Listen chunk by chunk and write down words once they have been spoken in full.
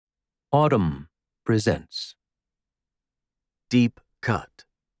Autumn presents Deep Cut.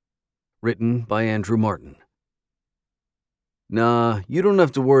 Written by Andrew Martin. "Nah, you don't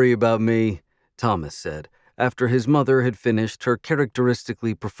have to worry about me," Thomas said, after his mother had finished her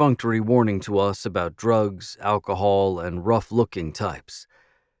characteristically perfunctory warning to us about drugs, alcohol, and rough-looking types.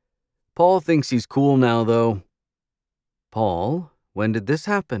 "Paul thinks he's cool now, though." "Paul? When did this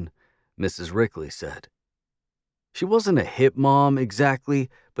happen?" Mrs. Rickley said. She wasn't a hip mom exactly,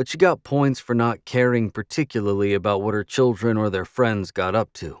 but she got points for not caring particularly about what her children or their friends got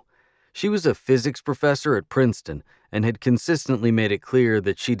up to. She was a physics professor at Princeton and had consistently made it clear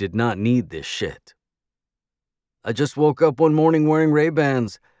that she did not need this shit. "I just woke up one morning wearing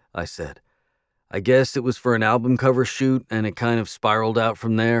Ray-Bans," I said. "I guess it was for an album cover shoot and it kind of spiraled out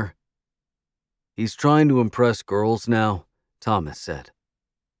from there." "He's trying to impress girls now," Thomas said.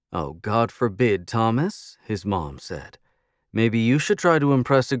 "Oh, God forbid, Thomas," his mom said. "Maybe you should try to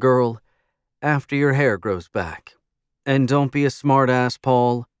impress a girl after your hair grows back. And don't be a smartass,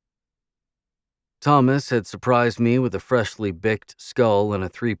 Paul." Thomas had surprised me with a freshly bicked skull and a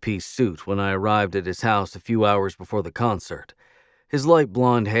three-piece suit when I arrived at his house a few hours before the concert. His light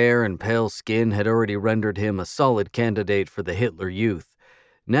blonde hair and pale skin had already rendered him a solid candidate for the Hitler Youth.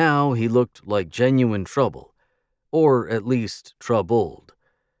 Now he looked like genuine trouble, or at least troubled.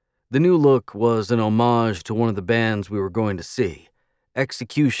 The new look was an homage to one of the bands we were going to see,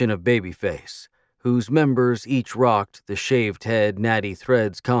 Execution of Babyface, whose members each rocked the shaved head Natty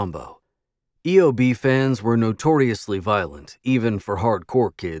Threads combo. EOB fans were notoriously violent, even for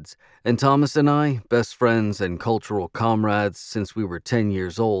hardcore kids, and Thomas and I, best friends and cultural comrades since we were 10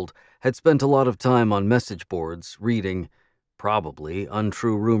 years old, had spent a lot of time on message boards reading, probably,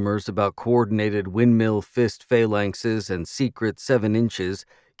 untrue rumors about coordinated windmill fist phalanxes and secret 7 inches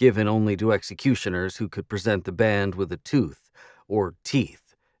given only to executioners who could present the band with a tooth, or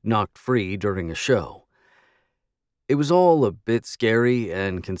teeth, knocked free during a show. It was all a bit scary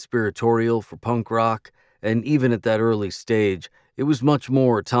and conspiratorial for punk rock, and even at that early stage, it was much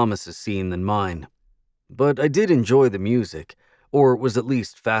more Thomas's scene than mine. But I did enjoy the music, or was at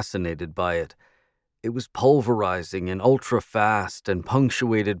least fascinated by it. It was pulverizing and ultra-fast and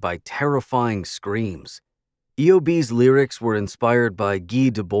punctuated by terrifying screams. EOB's lyrics were inspired by Guy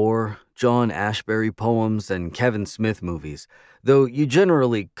Debord, John Ashbery poems, and Kevin Smith movies, though you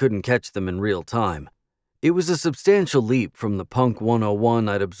generally couldn't catch them in real time. It was a substantial leap from the Punk 101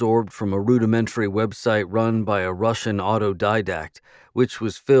 I'd absorbed from a rudimentary website run by a Russian autodidact, which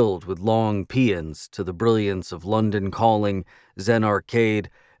was filled with long paeans to the brilliance of London Calling, Zen Arcade,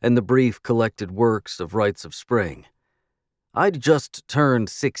 and the brief collected works of Rites of Spring. I'd just turned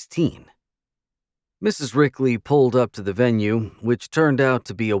 16. Mrs. Rickley pulled up to the venue, which turned out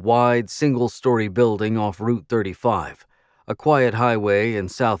to be a wide, single-story building off Route 35, a quiet highway in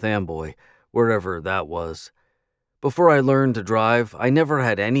South Amboy, wherever that was. Before I learned to drive, I never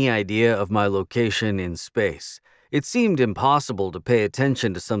had any idea of my location in space. It seemed impossible to pay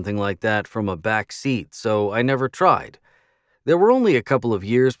attention to something like that from a back seat, so I never tried. There were only a couple of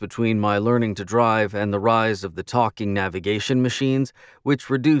years between my learning to drive and the rise of the talking navigation machines, which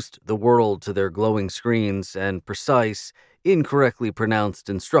reduced the world to their glowing screens and precise, incorrectly pronounced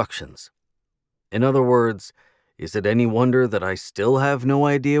instructions. In other words, is it any wonder that I still have no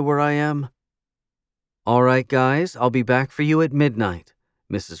idea where I am? "All right, guys, I'll be back for you at midnight,"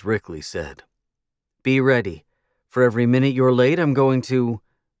 Mrs. Rickley said. "Be ready. For every minute you're late, I'm going to..."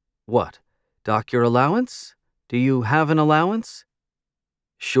 "What? Dock your allowance? Do you have an allowance?"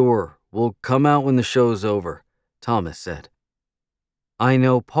 "Sure, we'll come out when the show's over," Thomas said. "I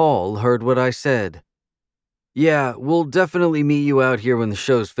know Paul heard what I said." "Yeah, we'll definitely meet you out here when the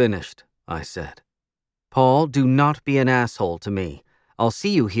show's finished," I said. "Paul, do not be an asshole to me. I'll see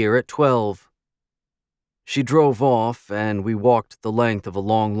you here at 12. She drove off, and we walked the length of a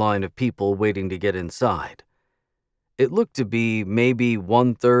long line of people waiting to get inside. It looked to be maybe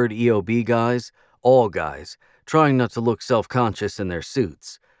 1/3 EOB guys, all guys, trying not to look self-conscious in their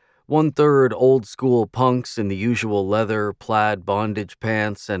suits. 1/3 old-school punks in the usual leather, plaid bondage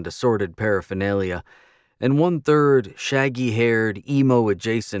pants and assorted paraphernalia, and 1/3 shaggy-haired,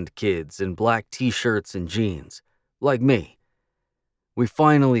 emo-adjacent kids in black t-shirts and jeans, like me. We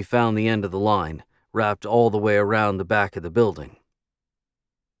finally found the end of the line, wrapped all the way around the back of the building.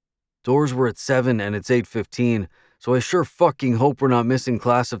 "Doors were at 7 and it's 8:15, so I sure fucking hope we're not missing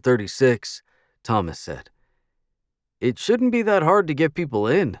class of 36, Thomas said. "It shouldn't be that hard to get people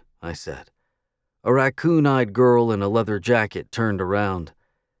in," I said. A raccoon-eyed girl in a leather jacket turned around.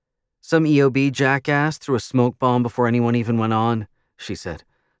 "Some EOB jackass threw a smoke bomb before anyone even went on," she said.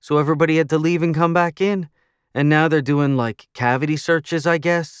 "So everybody had to leave and come back in. And now they're doing, cavity searches, I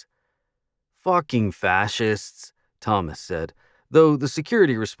guess." Fucking fascists, Thomas said, though the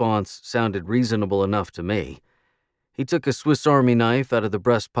security response sounded reasonable enough to me. He took a Swiss Army knife out of the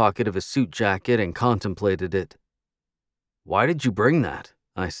breast pocket of his suit jacket and contemplated it. "Why did you bring that?"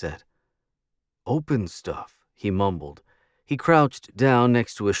 I said. "Open stuff," he mumbled. He crouched down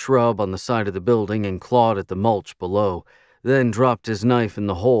next to a shrub on the side of the building and clawed at the mulch below, then dropped his knife in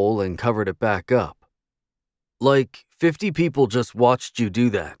the hole and covered it back up. "Like 50 people just watched you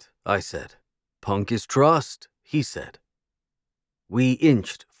do that," I said. "Punk is trust," he said. We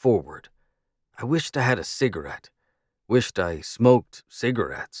inched forward. I wished I had a cigarette. Wished I smoked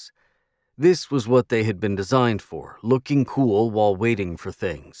cigarettes. This was what they had been designed for, looking cool while waiting for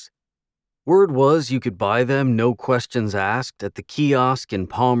things. Word was you could buy them, no questions asked, at the kiosk in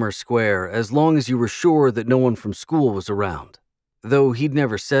Palmer Square as long as you were sure that no one from school was around. Though he'd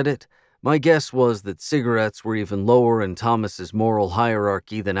never said it, my guess was that cigarettes were even lower in Thomas's moral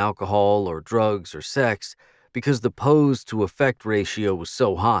hierarchy than alcohol or drugs or sex because the pose-to-effect ratio was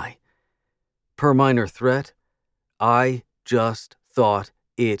so high. Per Minor Threat, I just thought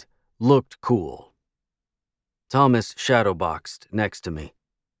it looked cool. Thomas shadowboxed next to me.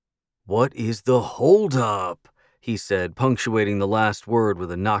 "What is the holdup?" he said, punctuating the last word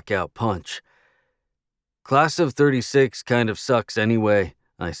with a knockout punch. "Class of 36 kind of sucks anyway,"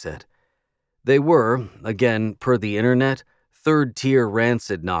 I said. They were, again per the internet, third-tier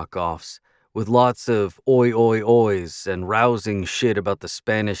rancid knockoffs, with lots of oi oi ois and rousing shit about the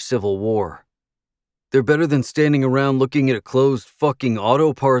Spanish Civil War. "They're better than standing around looking at a closed fucking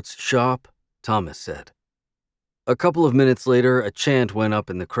auto parts shop," Thomas said. A couple of minutes later, a chant went up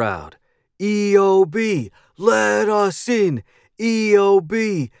in the crowd. "EOB, let us in!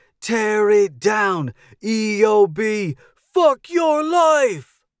 EOB, tear it down! EOB, fuck your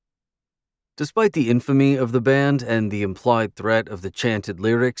life!" Despite the infamy of the band and the implied threat of the chanted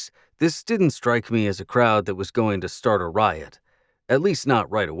lyrics, this didn't strike me as a crowd that was going to start a riot, at least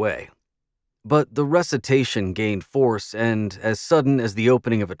not right away. But the recitation gained force, and as sudden as the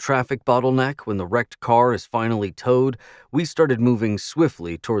opening of a traffic bottleneck when the wrecked car is finally towed, we started moving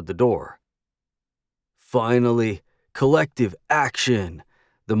swiftly toward the door. "Finally, collective action,"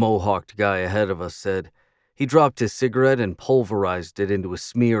 the mohawked guy ahead of us said. He dropped his cigarette and pulverized it into a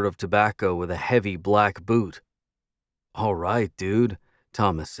smear of tobacco with a heavy black boot. "All right, dude,"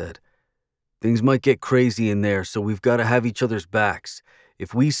 Thomas said. "Things might get crazy in there, so we've got to have each other's backs.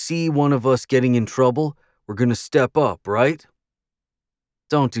 If we see one of us getting in trouble, we're going to step up, right?"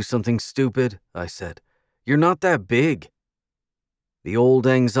 "Don't do something stupid," I said. "You're not that big." The old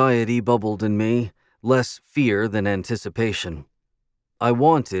anxiety bubbled in me, less fear than anticipation. I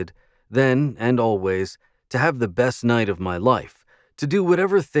wanted, then and always, to have the best night of my life, to do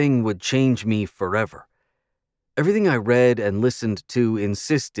whatever thing would change me forever. Everything I read and listened to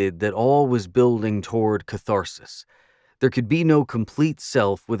insisted that all was building toward catharsis. There could be no complete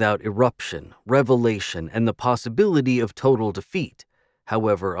self without eruption, revelation, and the possibility of total defeat,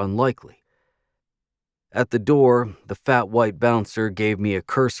 however unlikely. At the door, the fat white bouncer gave me a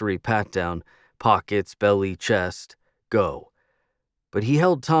cursory pat-down, pockets, belly, chest, go. But he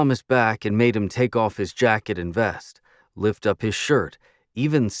held Thomas back and made him take off his jacket and vest, lift up his shirt,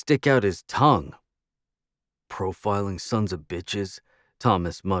 even stick out his tongue. "Profiling sons of bitches,"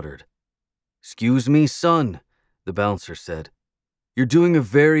 Thomas muttered. "Excuse me, son," the bouncer said. "You're doing a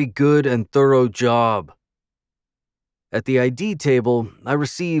very good and thorough job." At the ID table, I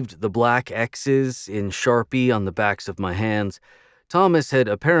received the black X's in Sharpie on the backs of my hands. Thomas had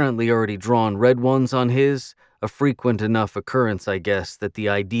apparently already drawn red ones on his, a frequent enough occurrence, I guess, that the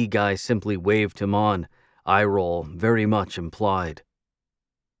ID guy simply waved him on, eye roll very much implied.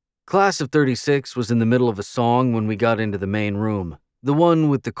 Class of 36 was in the middle of a song when we got into the main room, the one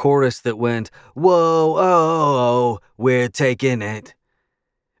with the chorus that went, "Whoa, oh, we're taking it."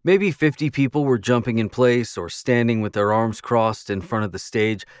 Maybe 50 people were jumping in place or standing with their arms crossed in front of the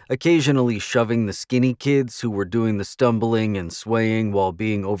stage, occasionally shoving the skinny kids who were doing the stumbling and swaying while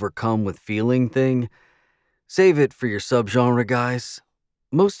being overcome with feeling thing. Save it for your subgenre guys.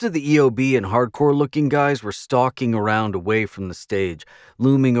 Most of the EOB and hardcore-looking guys were stalking around away from the stage,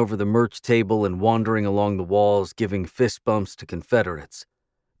 looming over the merch table and wandering along the walls, giving fist bumps to Confederates.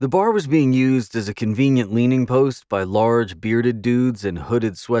 The bar was being used as a convenient leaning post by large, bearded dudes in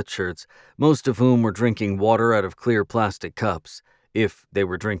hooded sweatshirts, most of whom were drinking water out of clear plastic cups, if they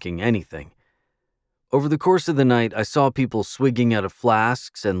were drinking anything. Over the course of the night, I saw people swigging out of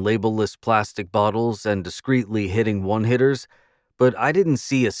flasks and label-less plastic bottles and discreetly hitting one-hitters, but I didn't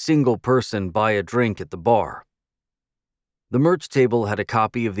see a single person buy a drink at the bar. The merch table had a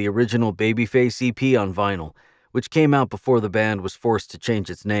copy of the original Babyface EP on vinyl, which came out before the band was forced to change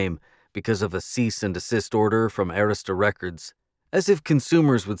its name, because of a cease and desist order from Arista Records. As if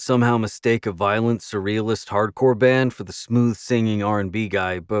consumers would somehow mistake a violent, surrealist hardcore band for the smooth-singing R&B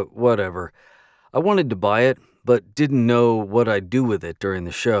guy, but whatever. I wanted to buy it, but didn't know what I'd do with it during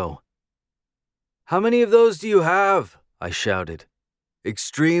the show. "How many of those do you have?" I shouted.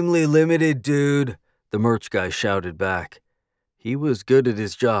 "Extremely limited, dude," the merch guy shouted back. He was good at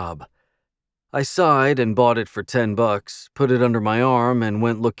his job. I sighed and bought it for $10, put it under my arm, and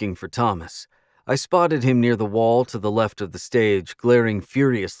went looking for Thomas. I spotted him near the wall to the left of the stage, glaring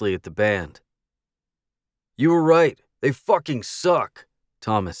furiously at the band. "You were right. They fucking suck,"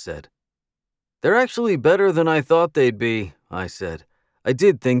 Thomas said. "They're actually better than I thought they'd be," I said. I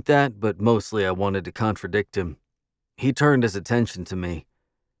did think that, but mostly I wanted to contradict him. He turned his attention to me.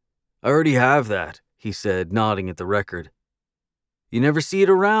 "I already have that," he said, nodding at the record. "You never see it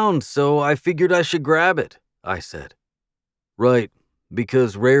around, so I figured I should grab it," I said. "Right,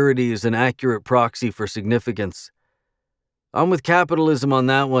 because rarity is an accurate proxy for significance. I'm with capitalism on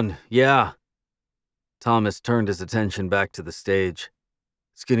that one, yeah." Thomas turned his attention back to the stage.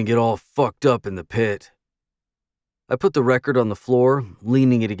 "It's gonna get all fucked up in the pit." I put the record on the floor,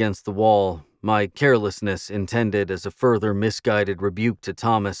 leaning it against the wall, my carelessness intended as a further misguided rebuke to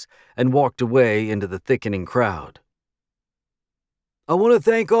Thomas, and walked away into the thickening crowd. "I want to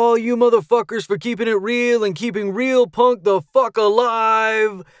thank all you motherfuckers for keeping it real and keeping real punk the fuck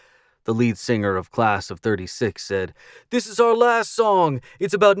alive," the lead singer of Class of 36 said. "This is our last song.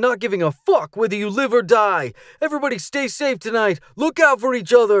 It's about not giving a fuck whether you live or die. Everybody stay safe tonight. Look out for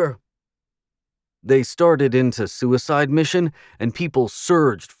each other." They started into Suicide Mission, and people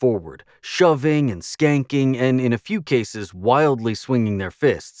surged forward, shoving and skanking, and in a few cases wildly swinging their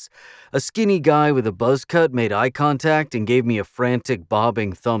fists. A skinny guy with a buzz cut made eye contact and gave me a frantic,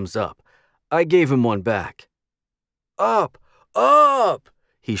 bobbing thumbs up. I gave him one back. "Up! Up!"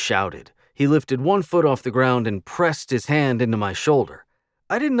 he shouted. He lifted one foot off the ground and pressed his hand into my shoulder.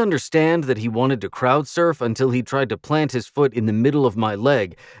 I didn't understand that he wanted to crowd surf until he tried to plant his foot in the middle of my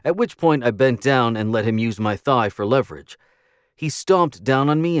leg, at which point I bent down and let him use my thigh for leverage. He stomped down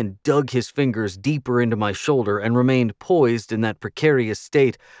on me and dug his fingers deeper into my shoulder and remained poised in that precarious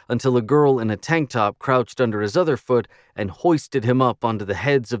state until a girl in a tank top crouched under his other foot and hoisted him up onto the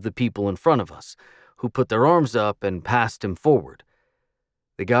heads of the people in front of us, who put their arms up and passed him forward.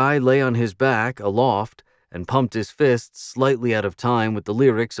 The guy lay on his back, aloft, and pumped his fists slightly out of time with the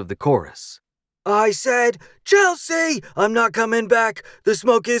lyrics of the chorus. "I said, Chelsea, I'm not coming back. The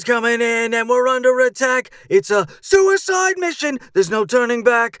smoke is coming in and we're under attack. It's a suicide mission. There's no turning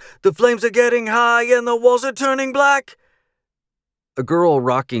back. The flames are getting high and the walls are turning black." A girl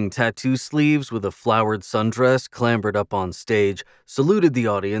rocking tattoo sleeves with a flowered sundress clambered up on stage, saluted the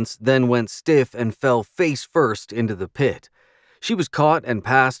audience, then went stiff and fell face first into the pit. She was caught and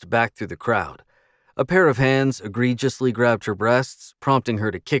passed back through the crowd. A pair of hands egregiously grabbed her breasts, prompting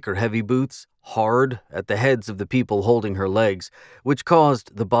her to kick her heavy boots hard at the heads of the people holding her legs, which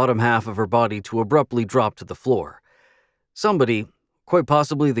caused the bottom half of her body to abruptly drop to the floor. Somebody, quite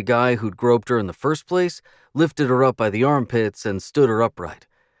possibly the guy who'd groped her in the first place, lifted her up by the armpits and stood her upright,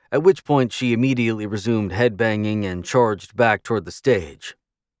 at which point she immediately resumed headbanging and charged back toward the stage.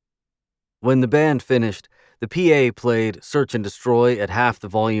 When the band finished, the PA played Search and Destroy at half the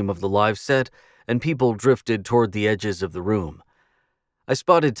volume of the live set, and people drifted toward the edges of the room. I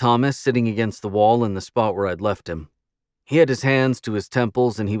spotted Thomas sitting against the wall in the spot where I'd left him. He had his hands to his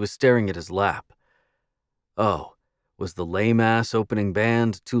temples and he was staring at his lap. Oh, was the lame-ass opening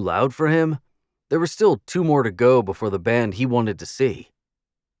band too loud for him? There were still 2 more to go before the band he wanted to see.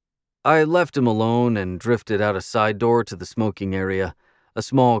 I left him alone and drifted out a side door to the smoking area, a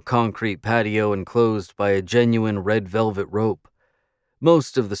small concrete patio enclosed by a genuine red velvet rope.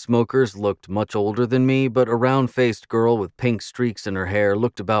 Most of the smokers looked much older than me, but a round-faced girl with pink streaks in her hair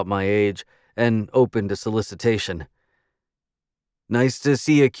looked about my age and open to solicitation. "Nice to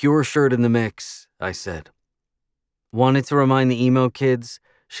see a Cure shirt in the mix," I said. "Wanted to remind the emo kids,"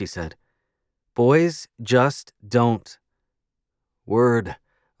 she said. "Boys just don't." "Word,"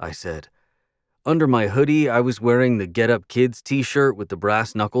 I said. Under my hoodie, I was wearing the Get Up Kids t-shirt with the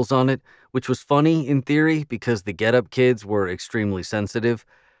brass knuckles on it, which was funny in theory because the Get Up Kids were extremely sensitive.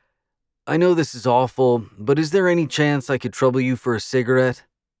 "I know this is awful, but is there any chance I could trouble you for a cigarette?"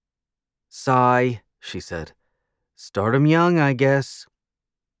 "Sigh," she said. "Start 'em young, I guess."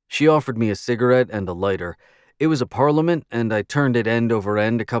 She offered me a cigarette and a lighter. It was a Parliament, and I turned it end over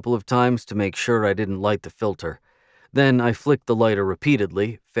end a couple of times to make sure I didn't light the filter. Then I flicked the lighter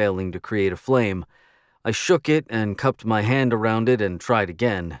repeatedly, failing to create a flame. I shook it and cupped my hand around it and tried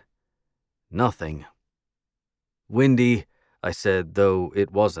again. Nothing. "Windy," I said, though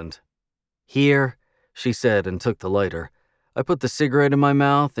it wasn't. "Here," she said and took the lighter. I put the cigarette in my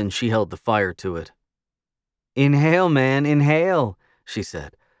mouth and she held the fire to it. "Inhale, man, inhale," she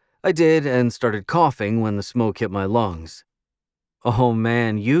said. I did and started coughing when the smoke hit my lungs. "Oh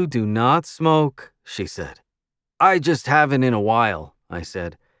man, you do not smoke," she said. "I just haven't in a while," I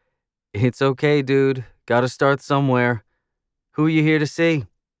said. "It's okay, dude. Gotta start somewhere. Who you here to see?"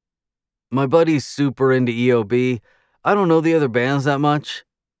 "My buddy's super into EOB. I don't know the other bands that much."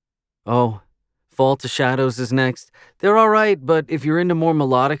 "Oh, Fall to Shadows is next. They're alright, but if you're into more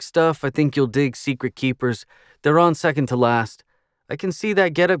melodic stuff, I think you'll dig Secret Keepers. They're on second to last. I can see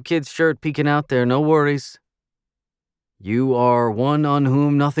that Get Up Kids shirt peeking out there, no worries." "You are one on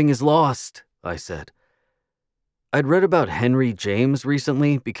whom nothing is lost," I said. I'd read about Henry James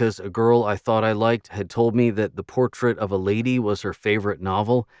recently because a girl I thought I liked had told me that The Portrait of a Lady was her favorite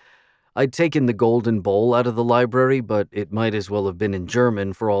novel. I'd taken The Golden Bowl out of the library, but it might as well have been in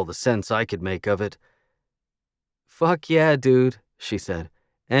German for all the sense I could make of it. "Fuck yeah, dude," she said.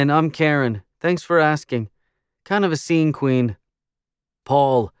 "And I'm Karen. Thanks for asking. Kind of a scene queen."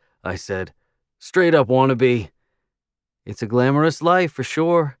 "Paul," I said. "Straight up wannabe." "It's a glamorous life for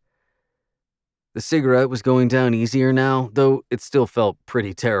sure." The cigarette was going down easier now, though it still felt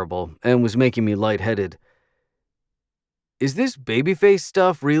pretty terrible and was making me lightheaded. "Is this babyface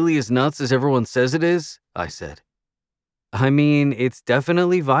stuff really as nuts as everyone says it is?" I said. "I mean, it's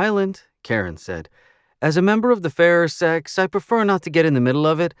definitely violent," Karen said. "As a member of the fairer sex, I prefer not to get in the middle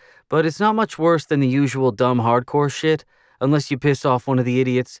of it, but it's not much worse than the usual dumb hardcore shit, unless you piss off one of the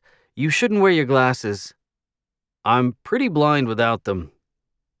idiots. You shouldn't wear your glasses." "I'm pretty blind without them."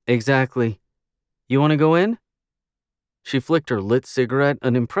 "Exactly. You want to go in?" She flicked her lit cigarette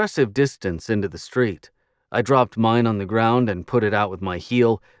an impressive distance into the street. I dropped mine on the ground and put it out with my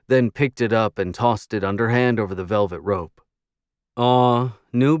heel, then picked it up and tossed it underhand over the velvet rope. "Aw,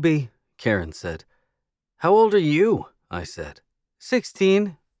 newbie," Karen said. "How old are you?" I said.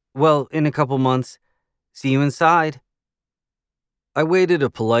 16. Well, in a couple months. See you inside." I waited a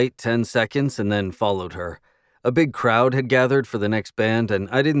polite 10 seconds and then followed her. A big crowd had gathered for the next band, and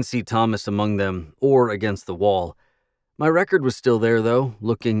I didn't see Thomas among them or against the wall. My record was still there, though,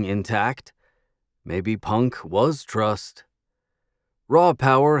 looking intact. Maybe punk was trust. Raw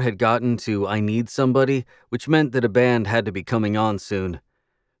Power had gotten to I Need Somebody, which meant that a band had to be coming on soon.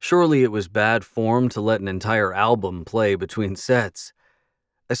 Surely it was bad form to let an entire album play between sets.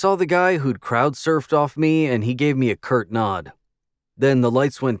 I saw the guy who'd crowd surfed off me, and he gave me a curt nod. Then the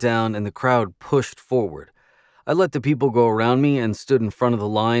lights went down and the crowd pushed forward. I let the people go around me and stood in front of the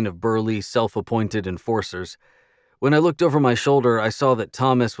line of burly, self-appointed enforcers. When I looked over my shoulder, I saw that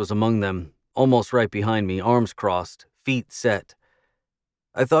Thomas was among them, almost right behind me, arms crossed, feet set.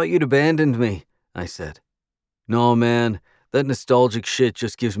 "I thought you'd abandoned me," I said. "No, man, that nostalgic shit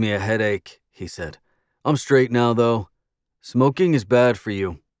just gives me a headache," he said. "I'm straight now, though. Smoking is bad for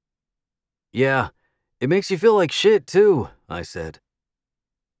you." "Yeah, it makes you feel like shit, too," I said.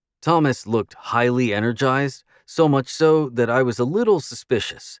 Thomas looked highly energized, so much so that I was a little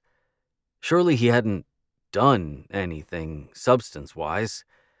suspicious. Surely he hadn't done anything substance-wise.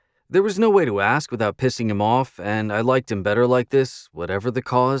 There was no way to ask without pissing him off, and I liked him better like this, whatever the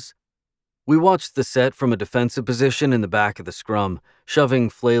cause. We watched the set from a defensive position in the back of the scrum, shoving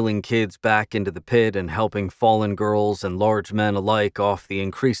flailing kids back into the pit and helping fallen girls and large men alike off the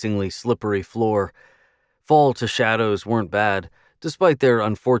increasingly slippery floor. Fall to Shadows weren't bad, despite their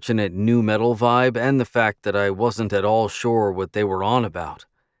unfortunate nu metal vibe and the fact that I wasn't at all sure what they were on about.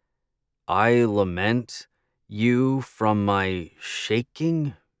 "I lament you from my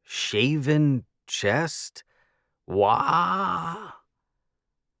shaking, shaven chest? Wah!"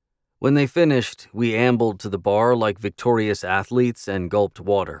 When they finished, we ambled to the bar like victorious athletes and gulped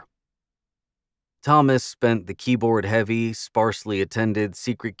water. Thomas spent the keyboard-heavy, sparsely attended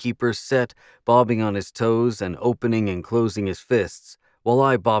Secret Keepers set bobbing on his toes and opening and closing his fists, while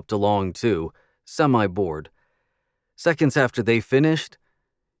I bopped along too, semi-bored. Seconds after they finished,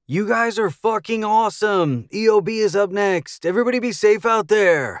 "You guys are fucking awesome! EOB is up next! Everybody be safe out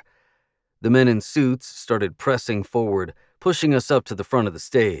there!" The men in suits started pressing forward, pushing us up to the front of the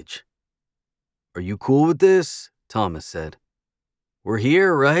stage. "Are you cool with this?" Thomas said. "We're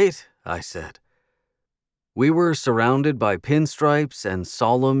here, right?" I said. We were surrounded by pinstripes and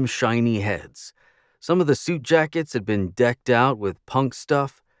solemn, shiny heads. Some of the suit jackets had been decked out with punk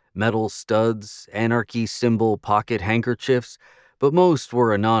stuff, metal studs, anarchy symbol pocket handkerchiefs, but most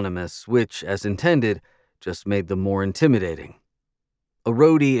were anonymous, which, as intended, just made them more intimidating. A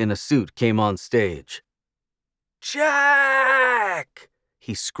roadie in a suit came on stage. "Jack!"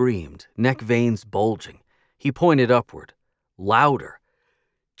 he screamed, neck veins bulging. He pointed upward. Louder.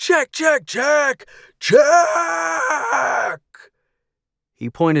 Check, check, check! Check! He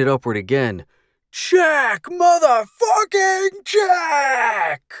pointed upward again. Check, motherfucking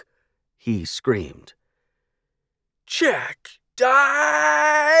check! He screamed. Check!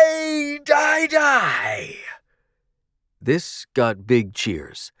 Die! Die! Die! This got big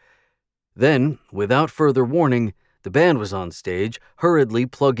cheers. Then, without further warning, the band was on stage, hurriedly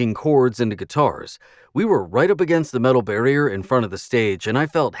plugging chords into guitars. We were right up against the metal barrier in front of the stage, and I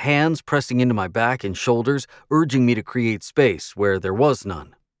felt hands pressing into my back and shoulders, urging me to create space where there was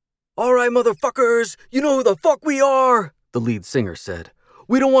none. All right, motherfuckers, you know who the fuck we are, the lead singer said.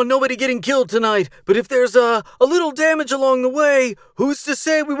 We don't want nobody getting killed tonight, but if there's a little damage along the way, who's to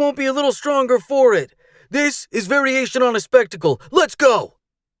say we won't be a little stronger for it? This is Variation on a Spectacle. Let's go!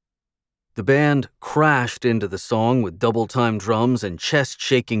 The band crashed into the song with double-time drums and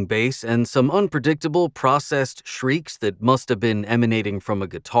chest-shaking bass and some unpredictable, processed shrieks that must have been emanating from a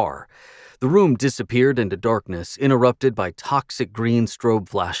guitar. The room disappeared into darkness, interrupted by toxic green strobe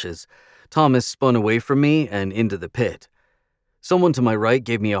flashes. Thomas spun away from me and into the pit. Someone to my right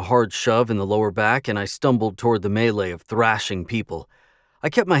gave me a hard shove in the lower back, and I stumbled toward the melee of thrashing people. I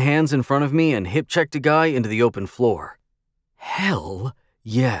kept my hands in front of me and hip-checked a guy into the open floor. Hell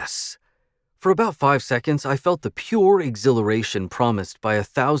yes. For about 5 seconds, I felt the pure exhilaration promised by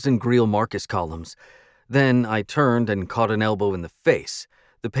 1,000 Greil Marcus columns. Then I turned and caught an elbow in the face,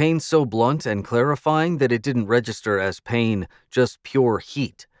 the pain so blunt and clarifying that it didn't register as pain, just pure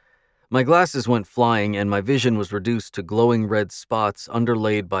heat. My glasses went flying, and my vision was reduced to glowing red spots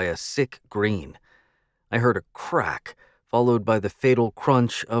underlaid by a sick green. I heard a crack, followed by the fatal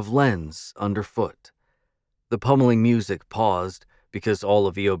crunch of lens underfoot. The pummeling music paused, because all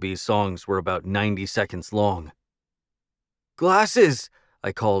of EOB's songs were about 90 seconds long. "Glasses!"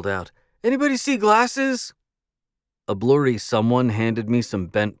 I called out. "Anybody see glasses?" A blurry someone handed me some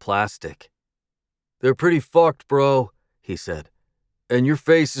bent plastic. "They're pretty fucked, bro," he said. "And your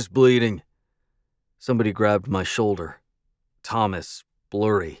face is bleeding." Somebody grabbed my shoulder. Thomas,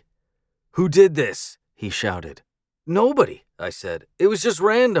 blurry. "Who did this?" he shouted. "Nobody," I said. "It was just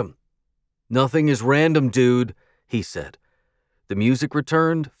random." "Nothing is random, dude," he said. The music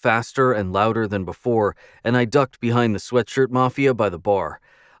returned, faster and louder than before, and I ducked behind the sweatshirt mafia by the bar.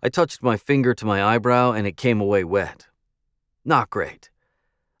 I touched my finger to my eyebrow, and it came away wet. Not great.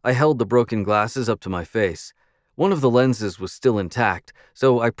 I held the broken glasses up to my face. One of the lenses was still intact,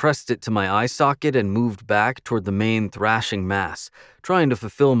 so I pressed it to my eye socket and moved back toward the main thrashing mass, trying to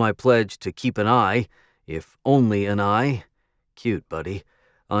fulfill my pledge to keep an eye, if only an eye, cute buddy,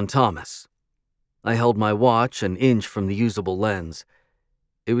 on Thomas. I held my watch an inch from the usable lens.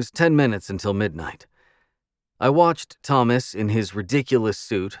 It was 10 minutes until midnight. I watched Thomas in his ridiculous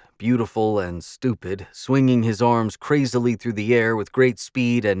suit, beautiful and stupid, swinging his arms crazily through the air with great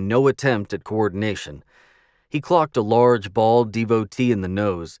speed and no attempt at coordination. He clocked a large, bald devotee in the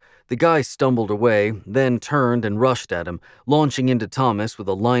nose. The guy stumbled away, then turned and rushed at him, launching into Thomas with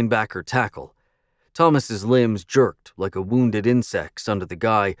a linebacker tackle. Thomas's limbs jerked like a wounded insect's under the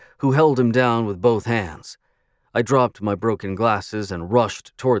guy, who held him down with both hands. I dropped my broken glasses and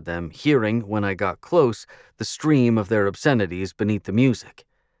rushed toward them, hearing, when I got close, the stream of their obscenities beneath the music.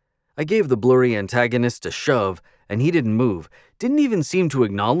 I gave the blurry antagonist a shove, and he didn't move, didn't even seem to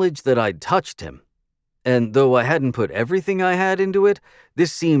acknowledge that I'd touched him. And though I hadn't put everything I had into it,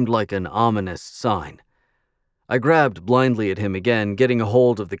 this seemed like an ominous sign. I grabbed blindly at him again, getting a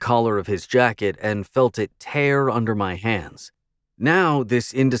hold of the collar of his jacket, and felt it tear under my hands. Now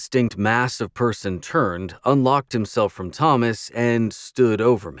this indistinct mass of person turned, unlocked himself from Thomas, and stood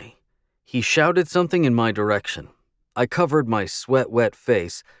over me. He shouted something in my direction. I covered my sweat-wet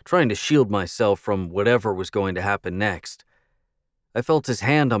face, trying to shield myself from whatever was going to happen next. I felt his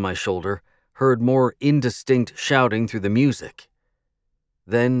hand on my shoulder, heard more indistinct shouting through the music.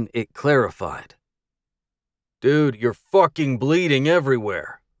 Then it clarified. "Dude, you're fucking bleeding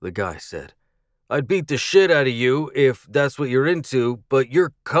everywhere," the guy said. "I'd beat the shit out of you if that's what you're into, but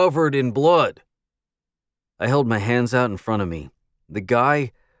you're covered in blood." I held my hands out in front of me. The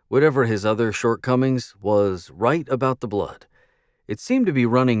guy, whatever his other shortcomings, was right about the blood. It seemed to be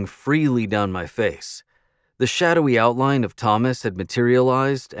running freely down my face. The shadowy outline of Thomas had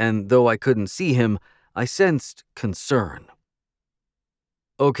materialized, and though I couldn't see him, I sensed concern.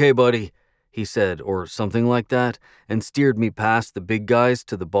 "Okay, buddy," he said, or something like that, and steered me past the big guys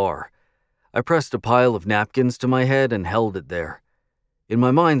to the bar. I pressed a pile of napkins to my head and held it there. In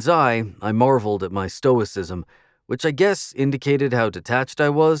my mind's eye, I marveled at my stoicism, which I guess indicated how detached I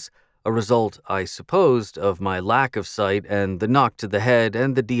was, a result, I supposed, of my lack of sight and the knock to the head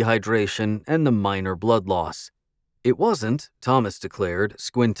and the dehydration and the minor blood loss. It wasn't, Thomas declared,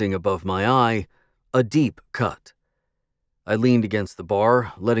 squinting above my eye, a deep cut. I leaned against the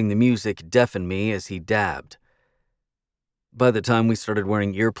bar, letting the music deafen me as he dabbed. By the time we started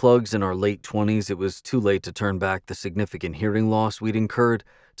wearing earplugs in our late 20s, it was too late to turn back the significant hearing loss we'd incurred,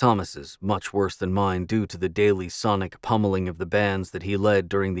 Thomas's much worse than mine due to the daily sonic pummeling of the bands that he led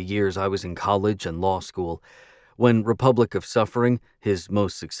during the years I was in college and law school. When Republic of Suffering, his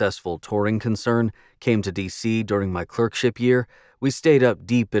most successful touring concern, came to D.C. during my clerkship year, we stayed up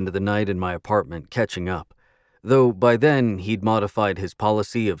deep into the night in my apartment catching up. Though by then he'd modified his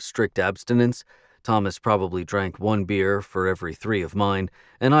policy of strict abstinence, Thomas probably drank 1 beer for every 3 of mine,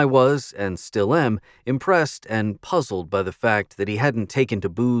 and I was, and still am, impressed and puzzled by the fact that he hadn't taken to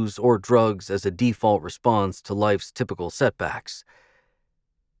booze or drugs as a default response to life's typical setbacks.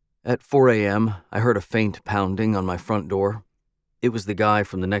 At 4 a.m., I heard a faint pounding on my front door. It was the guy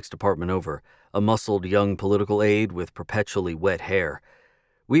from the next apartment over, a muscled young political aide with perpetually wet hair.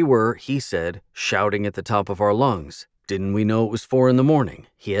 We were, he said, shouting at the top of our lungs. Didn't we know it was 4 a.m?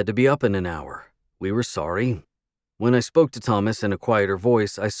 He had to be up in an hour. We were sorry. When I spoke to Thomas in a quieter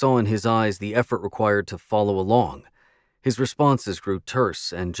voice, I saw in his eyes the effort required to follow along. His responses grew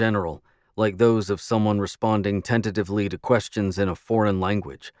terse and general, like those of someone responding tentatively to questions in a foreign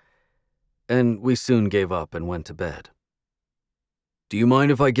language. And we soon gave up and went to bed. "Do you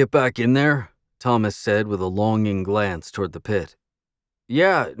mind if I get back in there?" Thomas said with a longing glance toward the pit.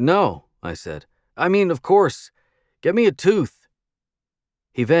 "Yeah, no," I said. "I mean, of course. Get me a tooth."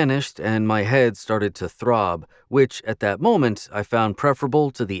 He vanished, and my head started to throb, which, at that moment, I found preferable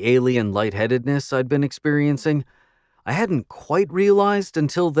to the alien lightheadedness I'd been experiencing. I hadn't quite realized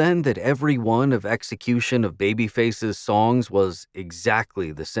until then that every one of Execution of Babyface's songs was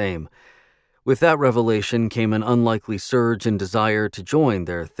exactly the same. With that revelation came an unlikely surge in desire to join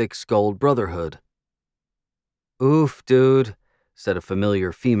their thick-skulled brotherhood. "Oof, dude," said a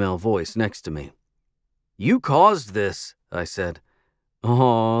familiar female voice next to me. "You caused this," I said.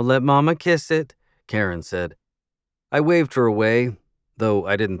 "Oh, let Mama kiss it," Karen said. I waved her away, though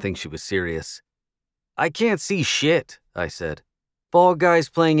I didn't think she was serious. "I can't see shit," I said. "Bald guys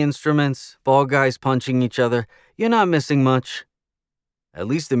playing instruments, bald guys punching each other. You're not missing much." "At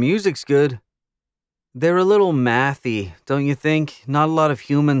least the music's good." "They're a little mathy, don't you think? Not a lot of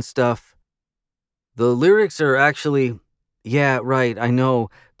human stuff." "The lyrics are actually—" "Yeah, right, I know,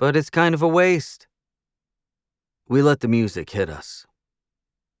 but it's kind of a waste." We let the music hit us.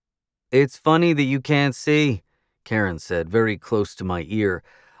 "It's funny that you can't see," Karen said, very close to my ear.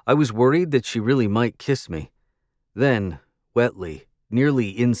 I was worried that she really might kiss me. Then, wetly, nearly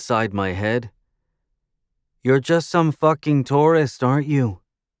inside my head, "You're just some fucking tourist, aren't you?"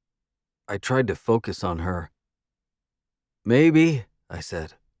 I tried to focus on her. "Maybe," I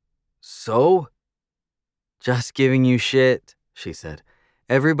said. "So?" "Just giving you shit," she said.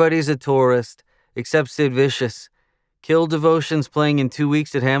 "Everybody's a tourist, except Sid Vicious. Kill Devotion's playing in 2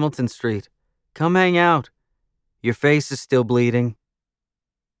 weeks at Hamilton Street. Come hang out. Your face is still bleeding."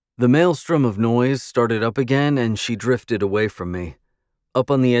 The maelstrom of noise started up again, and she drifted away from me. Up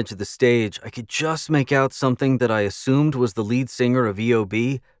on the edge of the stage, I could just make out something that I assumed was the lead singer of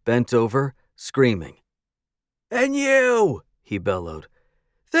EOB, bent over, screaming. "And you," he bellowed.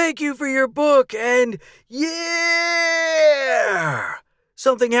 "Thank you for your book, and yeah!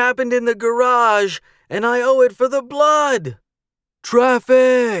 Something happened in the garage, and I owe it for the blood."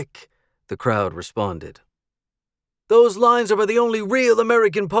 "Traffic!" the crowd responded. "Those lines are by the only real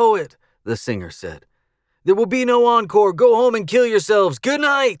American poet," the singer said. "There will be no encore. Go home and kill yourselves. Good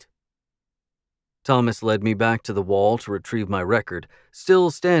night." Thomas led me back to the wall to retrieve my record, still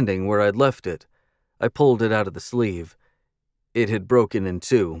standing where I'd left it. I pulled it out of the sleeve. It had broken in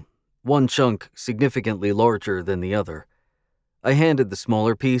 2, one chunk significantly larger than the other. I handed the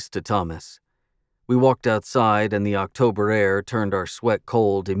smaller piece to Thomas. We walked outside, and the October air turned our sweat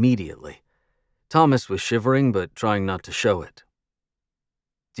cold immediately. Thomas was shivering, but trying not to show it.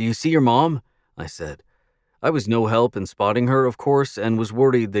 "Do you see your mom?" I said. I was no help in spotting her, of course, and was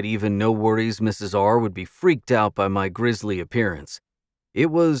worried that even No Worries Mrs. R would be freaked out by my grisly appearance.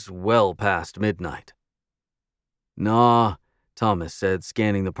 It was well past midnight. "Nah," Thomas said,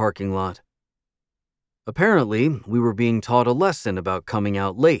 scanning the parking lot. Apparently, we were being taught a lesson about coming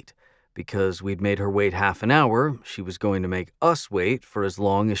out late. Because we'd made her wait half an hour, she was going to make us wait for as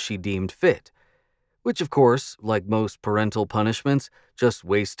long as she deemed fit. Which, of course, like most parental punishments, just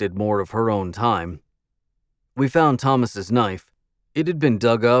wasted more of her own time. We found Thomas's knife. It had been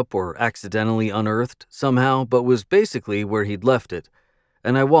dug up or accidentally unearthed somehow, but was basically where he'd left it,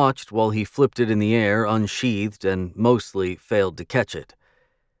 and I watched while he flipped it in the air unsheathed and mostly failed to catch it.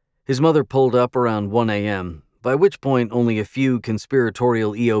 His mother pulled up around 1 a.m., by which point only a few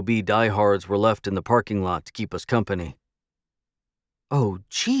conspiratorial EOB diehards were left in the parking lot to keep us company. "Oh,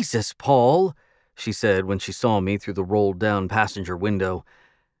 Jesus, Paul," she said when she saw me through the rolled-down passenger window.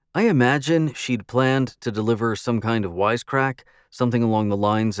 I imagine she'd planned to deliver some kind of wisecrack, something along the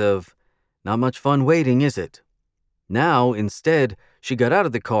lines of, "Not much fun waiting, is it?" Now, instead, she got out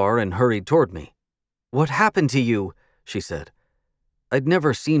of the car and hurried toward me. "What happened to you?" she said. I'd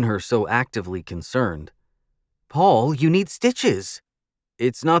never seen her so actively concerned. "Paul, you need stitches."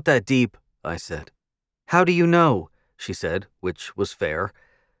 "It's not that deep," I said. "How do you know?" she said, which was fair.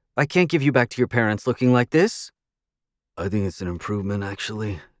 "I can't give you back to your parents looking like this." "I think it's an improvement,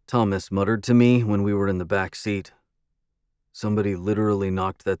 actually," Thomas muttered to me when we were in the back seat. "Somebody literally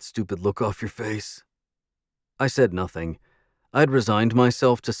knocked that stupid look off your face." I said nothing. I'd resigned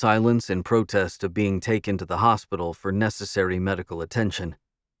myself to silence in protest of being taken to the hospital for necessary medical attention.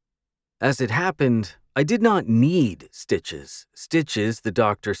 As it happened, I did not need stitches. Stitches, the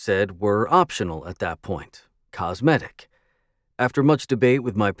doctor said, were optional at that point, cosmetic. After much debate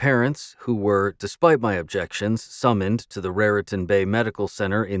with my parents, who were, despite my objections, summoned to the Raritan Bay Medical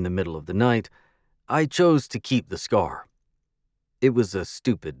Center in the middle of the night, I chose to keep the scar. It was a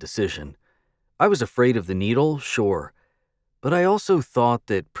stupid decision. I was afraid of the needle, sure, but I also thought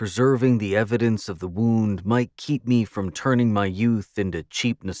that preserving the evidence of the wound might keep me from turning my youth into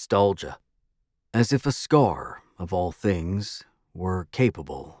cheap nostalgia. As if a scar, of all things, were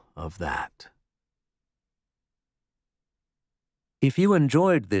capable of that. If you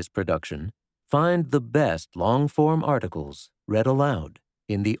enjoyed this production, find the best long-form articles read aloud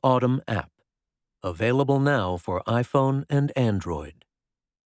in the Audm app, available now for iPhone and Android.